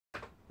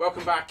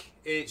Welcome back.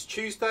 It's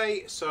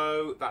Tuesday,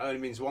 so that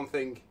only means one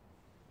thing: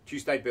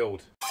 Tuesday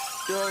build.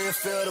 Do you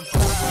feel the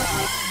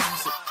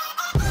vibes?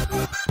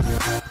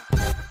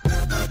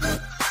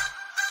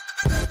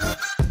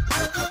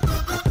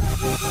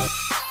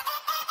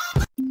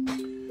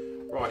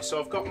 Right, so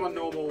I've got my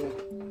normal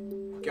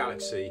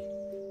Galaxy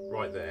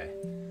right there.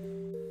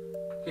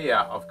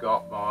 Here I've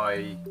got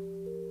my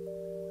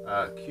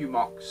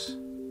Qumox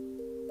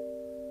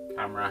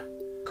camera.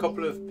 A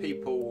couple of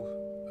people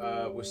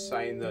were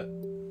saying that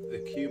the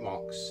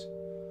Qumox,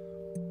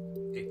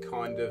 it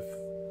kind of,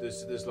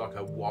 there's like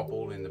a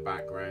wobble in the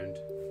background.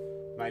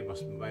 Made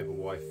my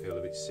wife feel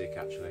a bit sick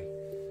actually.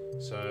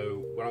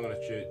 So what I'm going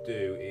to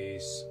do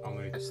is I'm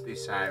going to test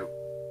this out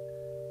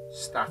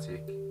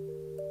static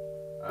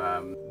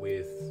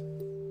with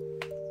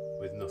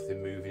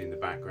nothing moving in the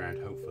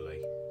background,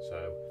 hopefully.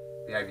 So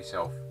behave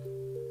yourself,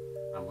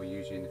 and we'll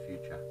use you in the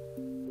future.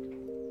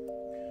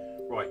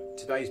 Right,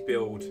 today's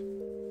build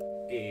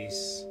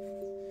is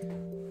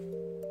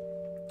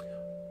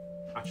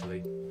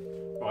actually,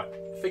 right,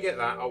 forget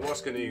that. I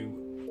was going to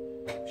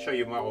show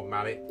you my old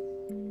mallet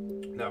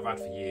that I've had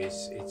for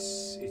years.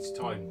 It's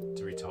time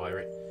to retire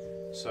it.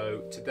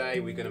 So today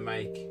we're going to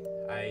make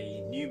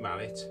a new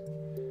mallet,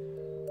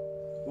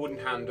 wooden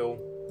handle,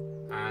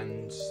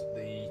 and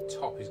the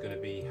top is going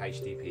to be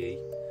HDPE.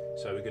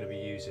 So we're going to be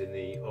using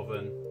the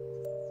oven.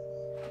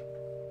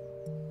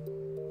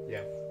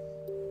 Yeah.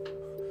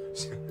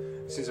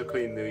 Since I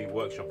cleaned the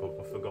workshop up,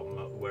 I've forgotten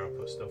where I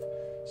put stuff.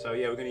 So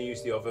yeah, we're going to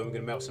use the oven. We're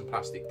going to melt some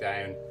plastic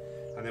down,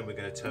 and then we're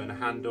going to turn the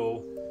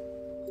handle,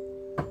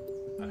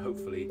 and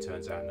hopefully it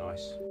turns out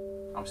nice.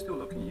 I'm still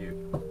looking at you.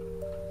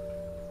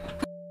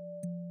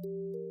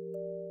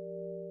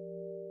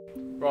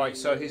 Right,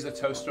 so here's the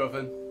toaster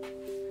oven.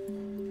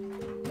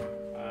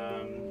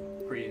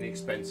 Pretty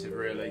inexpensive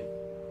really.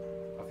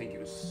 I think it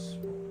was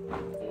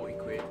 40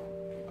 quid,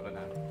 I don't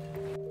know.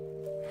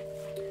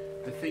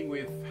 The thing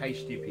with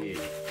HDPE,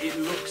 it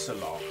looks a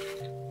lot,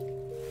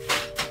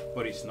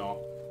 but it's not.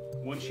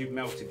 Once you've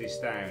melted this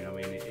down, I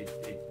mean,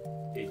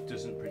 it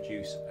doesn't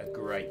produce a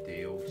great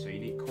deal, so you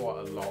need quite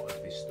a lot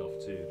of this stuff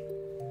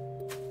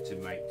to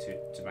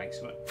make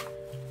something.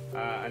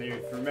 And if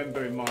you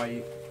remember in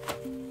my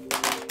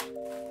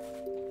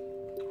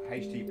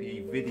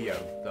HDPE video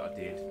that I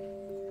did,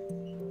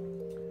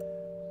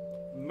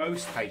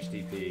 most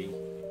HDPE,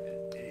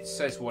 it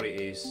says what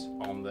it is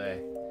on there.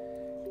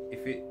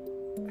 If it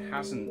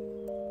hasn't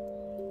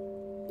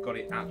got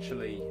it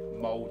actually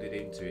moulded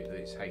into it that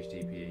it's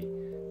HDPE,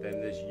 then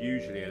there's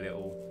usually a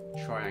little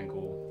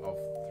triangle of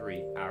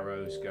 3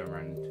 arrows going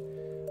around,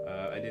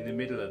 and in the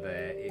middle of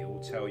there it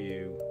will tell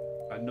you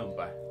a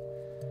number.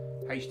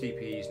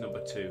 HDPE is number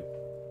 2.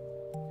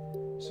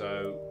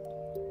 So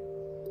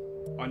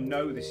I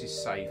know this is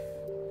safe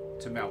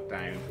to melt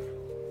down.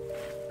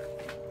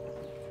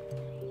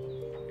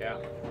 Yeah.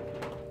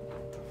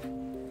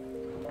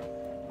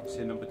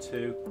 See number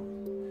 2.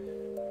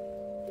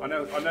 I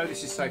know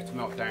this is safe to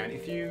melt down.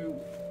 If you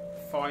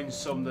find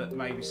some that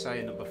maybe say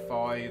a number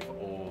 5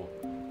 or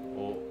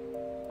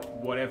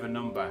whatever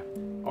number,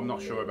 I'm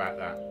not sure about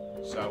that.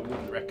 So I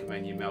wouldn't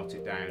recommend you melt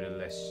it down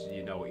unless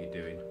you know what you're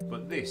doing.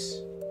 But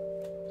this,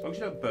 as long as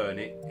you don't burn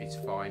it, it's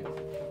fine.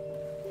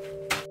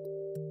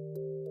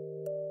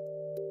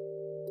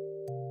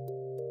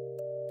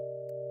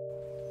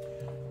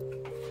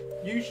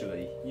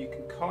 Usually you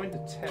can kind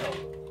of tell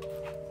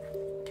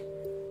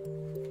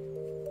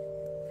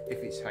if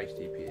it's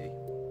HDPE.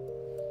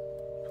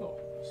 Oh,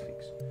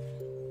 stinks.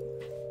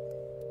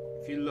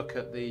 If you look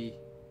at the,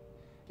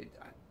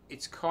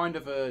 it's kind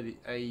of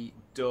a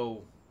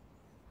dull,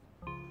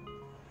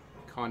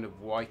 kind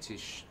of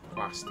whitish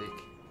plastic.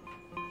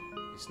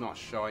 It's not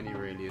shiny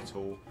really at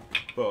all.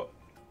 But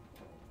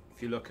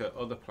if you look at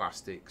other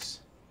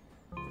plastics,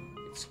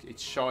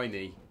 it's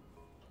shiny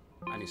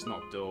and it's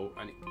not dull.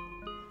 And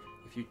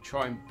if you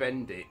try and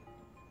bend it,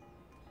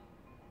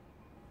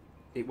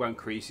 it won't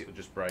crease, it'll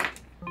just break.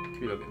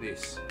 If you look at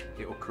this,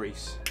 it'll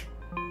crease.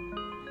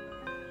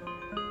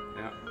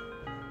 Yeah.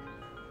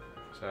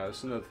 So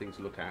that's another thing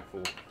to look out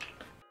for.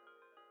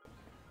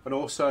 And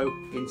also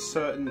in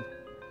certain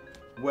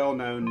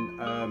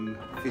well-known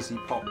fizzy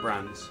pop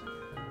brands,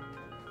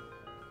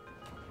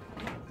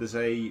 there's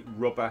a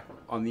rubber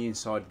on the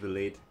inside of the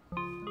lid.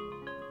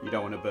 You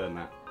don't want to burn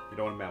that. You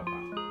don't want to melt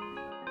that.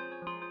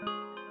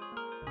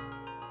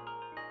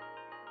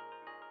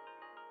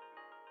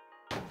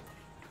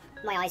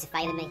 My eyes are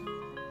failing me.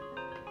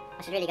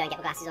 I should really go and get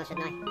my glasses on,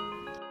 shouldn't I?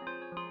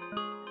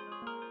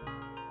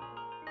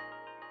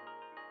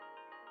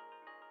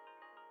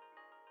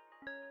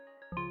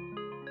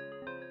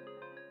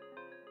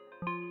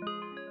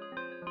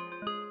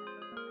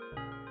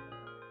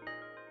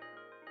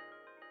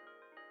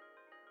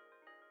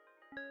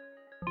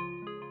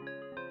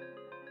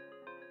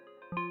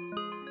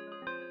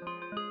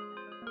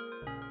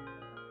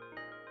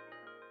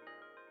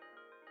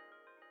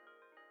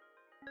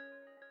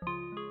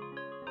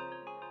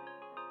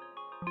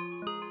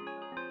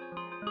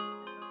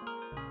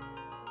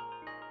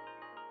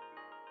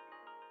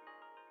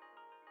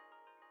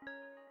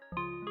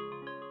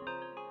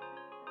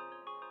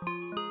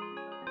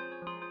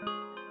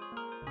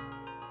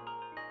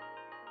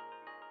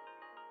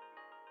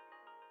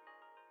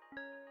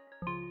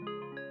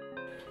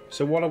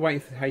 So while I'm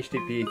waiting for the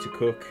HDPE to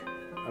cook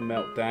and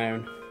melt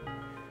down,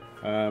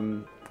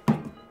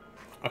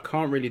 I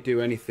can't really do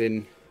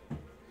anything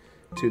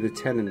to the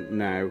tenon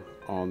now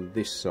on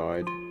this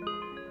side.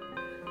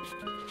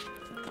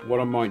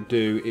 What I might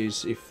do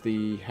is, if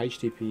the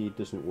HDPE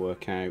doesn't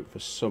work out for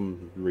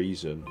some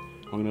reason,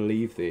 I'm going to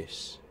leave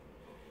this,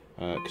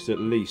 because at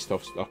least I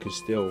can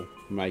still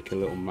make a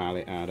little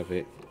mallet out of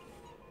it.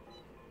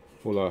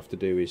 All I have to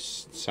do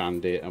is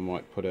sand it. I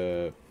might put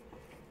a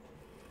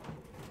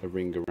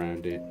ring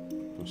around it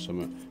or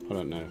something, I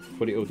don't know,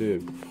 but it'll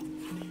do.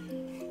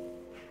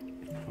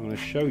 I'm going to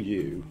show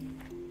you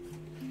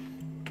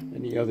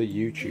any other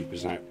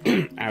YouTubers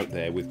out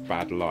there with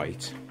bad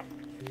light.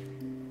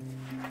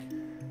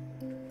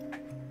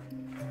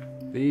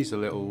 These are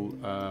little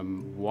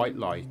white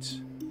light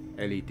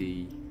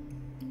LED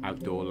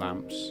outdoor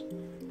lamps.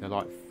 They're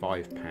like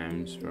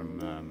 £5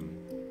 from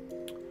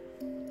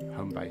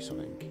Homebase, I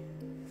think.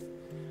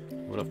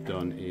 What I've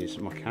done is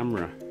my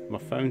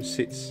phone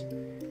sits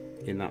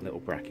in that little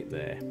bracket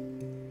there.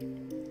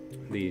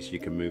 These you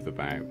can move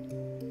about.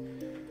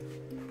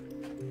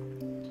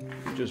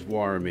 Just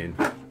wire them in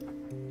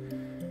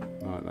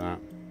like that,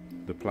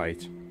 the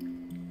plate.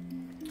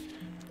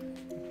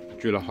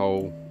 Drill a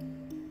hole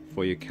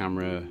for your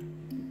camera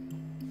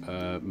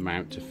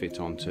mount to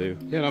fit onto.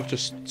 Yeah, and I've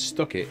just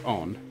stuck it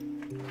on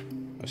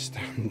a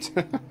stand.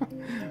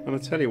 And I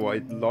tell you what,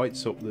 it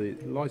lights up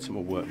my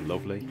work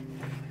lovely.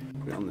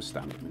 Put it on the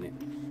stand a minute.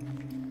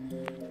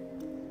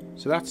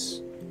 So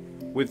that's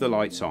with the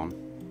lights on,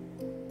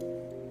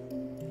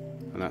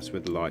 and that's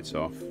with the lights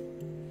off.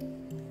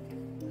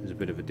 There's a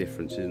bit of a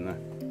difference, isn't there?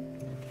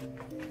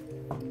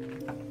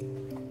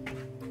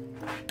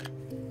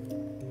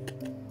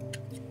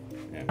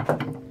 Yeah.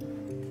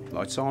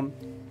 Lights on,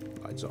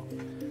 lights off.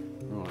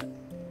 Right.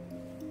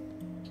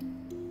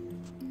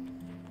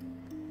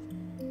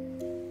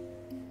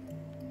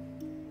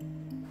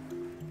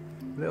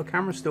 Little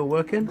camera's still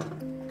working.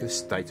 Look at the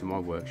state of my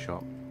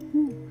workshop.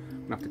 I'm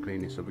gonna have to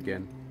clean this up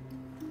again.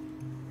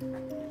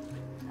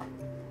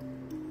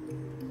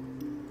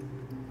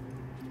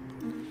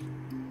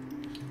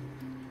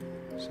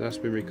 So that's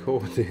been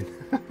recording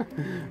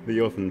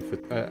the oven for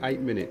 8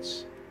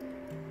 minutes.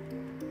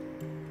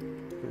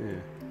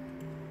 Yeah,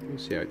 we'll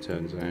see how it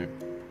turns out.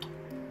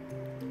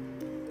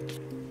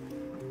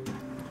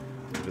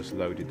 I just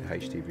loaded the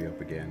HDPE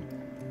up again.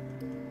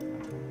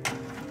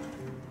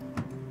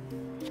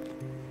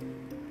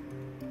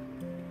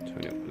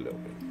 Turn it up a little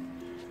bit.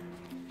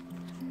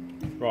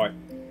 Right,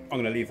 I'm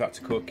going to leave that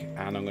to cook,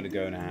 and I'm going to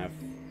go and have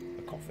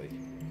a coffee.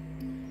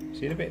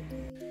 See you in a bit.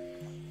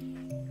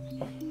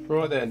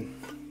 Right then.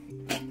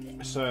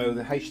 So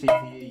the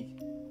HDPE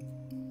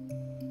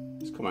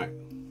has come out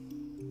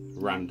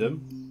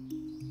random,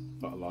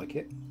 but I like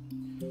it.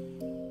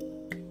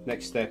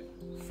 Next step,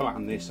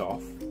 flatten this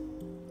off,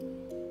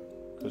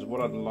 because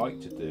what I'd like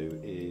to do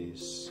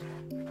is,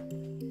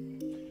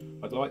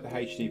 I'd like the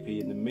HDPE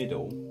in the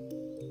middle,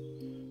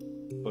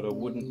 but I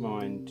wouldn't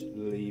mind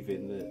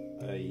leaving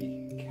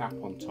a cap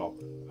on top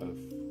of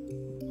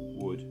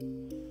wood,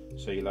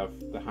 so you'll have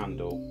the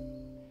handle,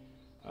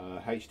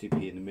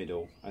 HDPE in the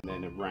middle, and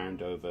then a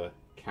round over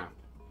cap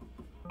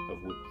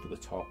of wood for the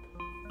top.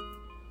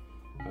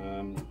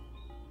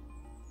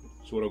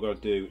 So what I've got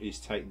to do is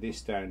take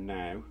this down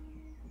now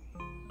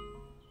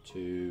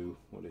to,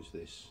 what is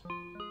this,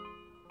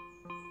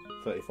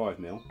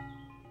 35mm,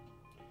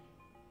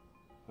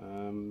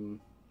 and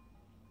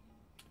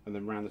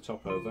then round the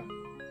top over,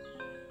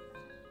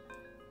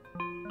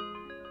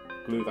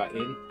 glue that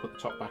in, put the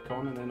top back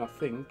on, and then I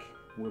think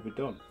we'll be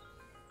done.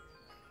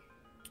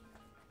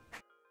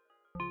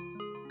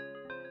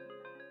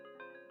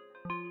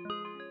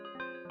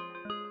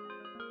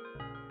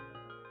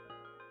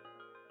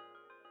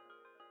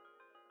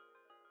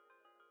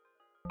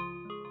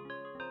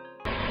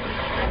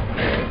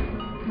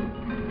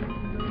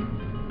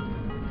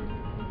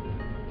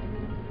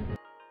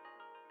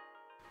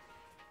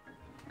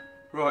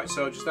 Right,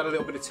 so I just had a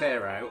little bit of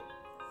tear out.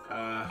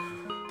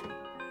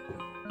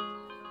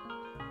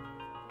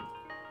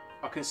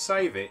 I can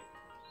save it.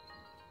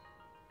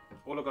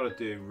 All I've got to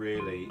do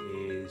really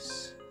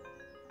is,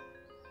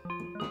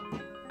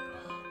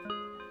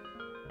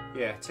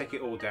 yeah, take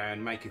it all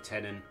down, make a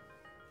tenon.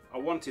 I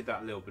wanted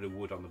that little bit of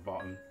wood on the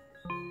bottom,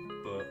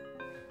 but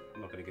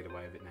I'm not going to get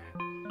away with it now.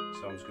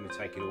 So I'm just going to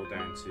take it all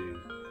down to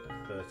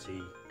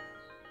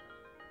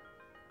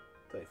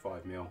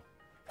 35mm.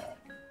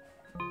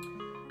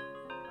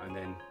 And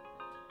then,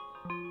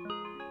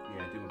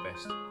 yeah, do my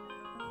best.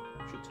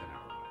 Should turn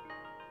out alright,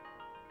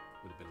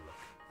 with a bit of luck.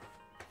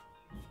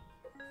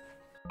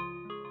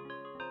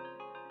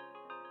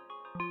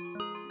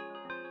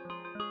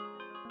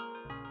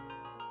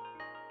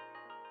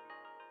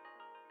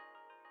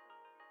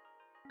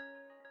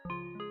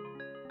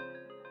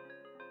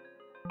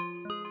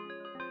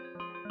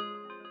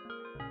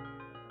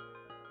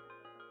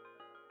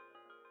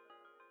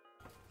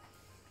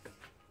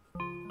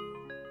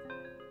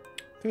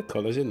 Good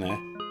colours in there.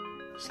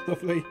 It's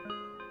lovely.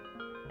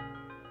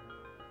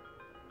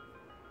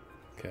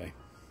 Okay.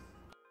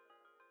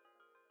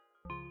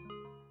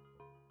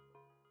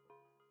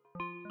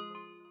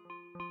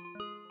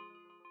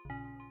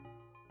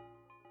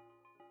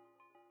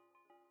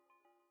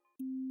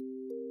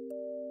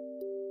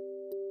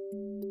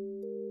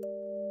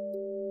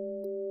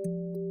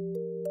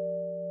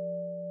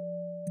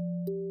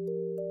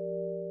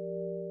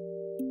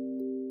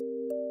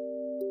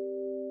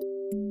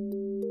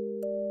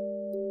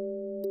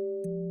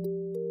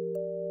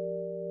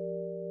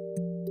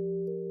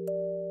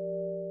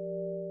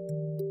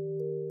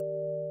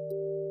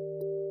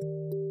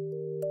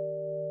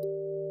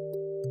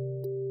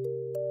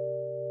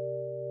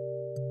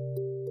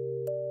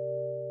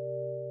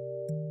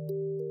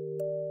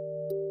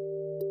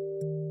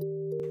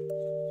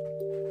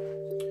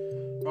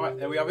 Right,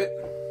 there we have it.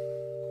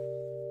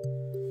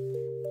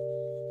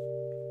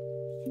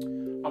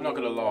 I'm not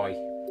going to lie,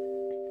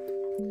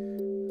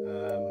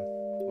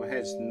 my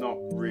head's not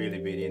really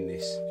been in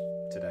this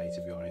today,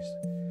 to be honest.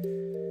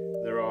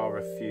 There are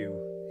a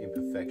few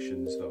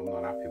imperfections that I'm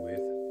not happy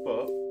with,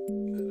 but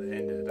at the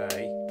end of the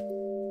day,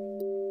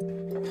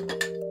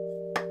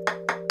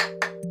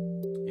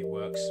 it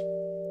works.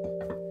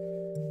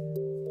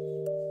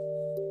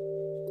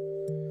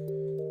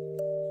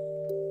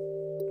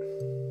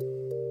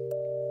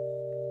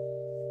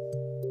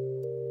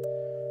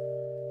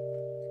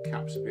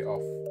 Cap's a bit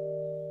off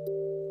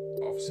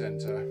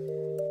centre,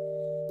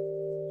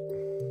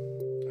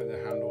 and the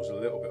handle's a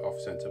little bit off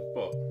centre,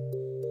 but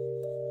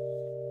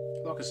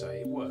like I say,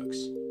 it works.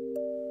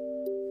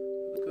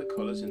 Look at the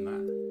colours in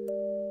that.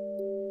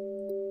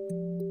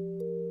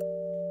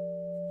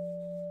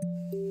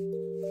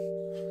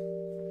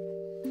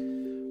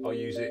 I'll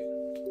use it,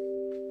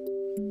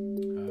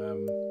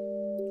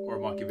 or I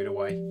might give it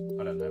away.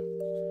 I don't know.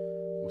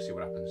 We'll see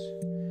what happens.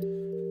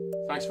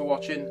 Thanks for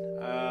watching.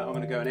 I'm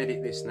going to go and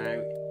edit this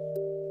now.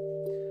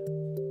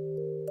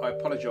 I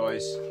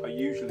apologise. I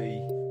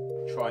usually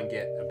try and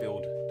get a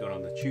build done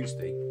on the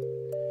Tuesday.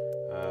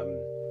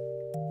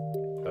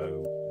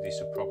 So this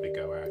will probably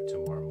go out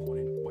tomorrow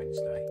morning,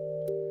 Wednesday.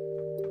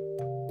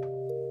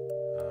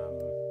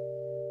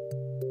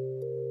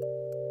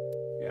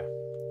 Yeah.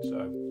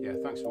 So yeah,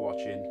 thanks for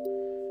watching.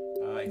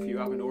 If you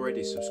haven't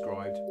already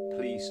subscribed,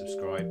 please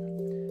subscribe.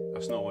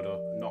 That's not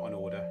an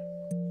order.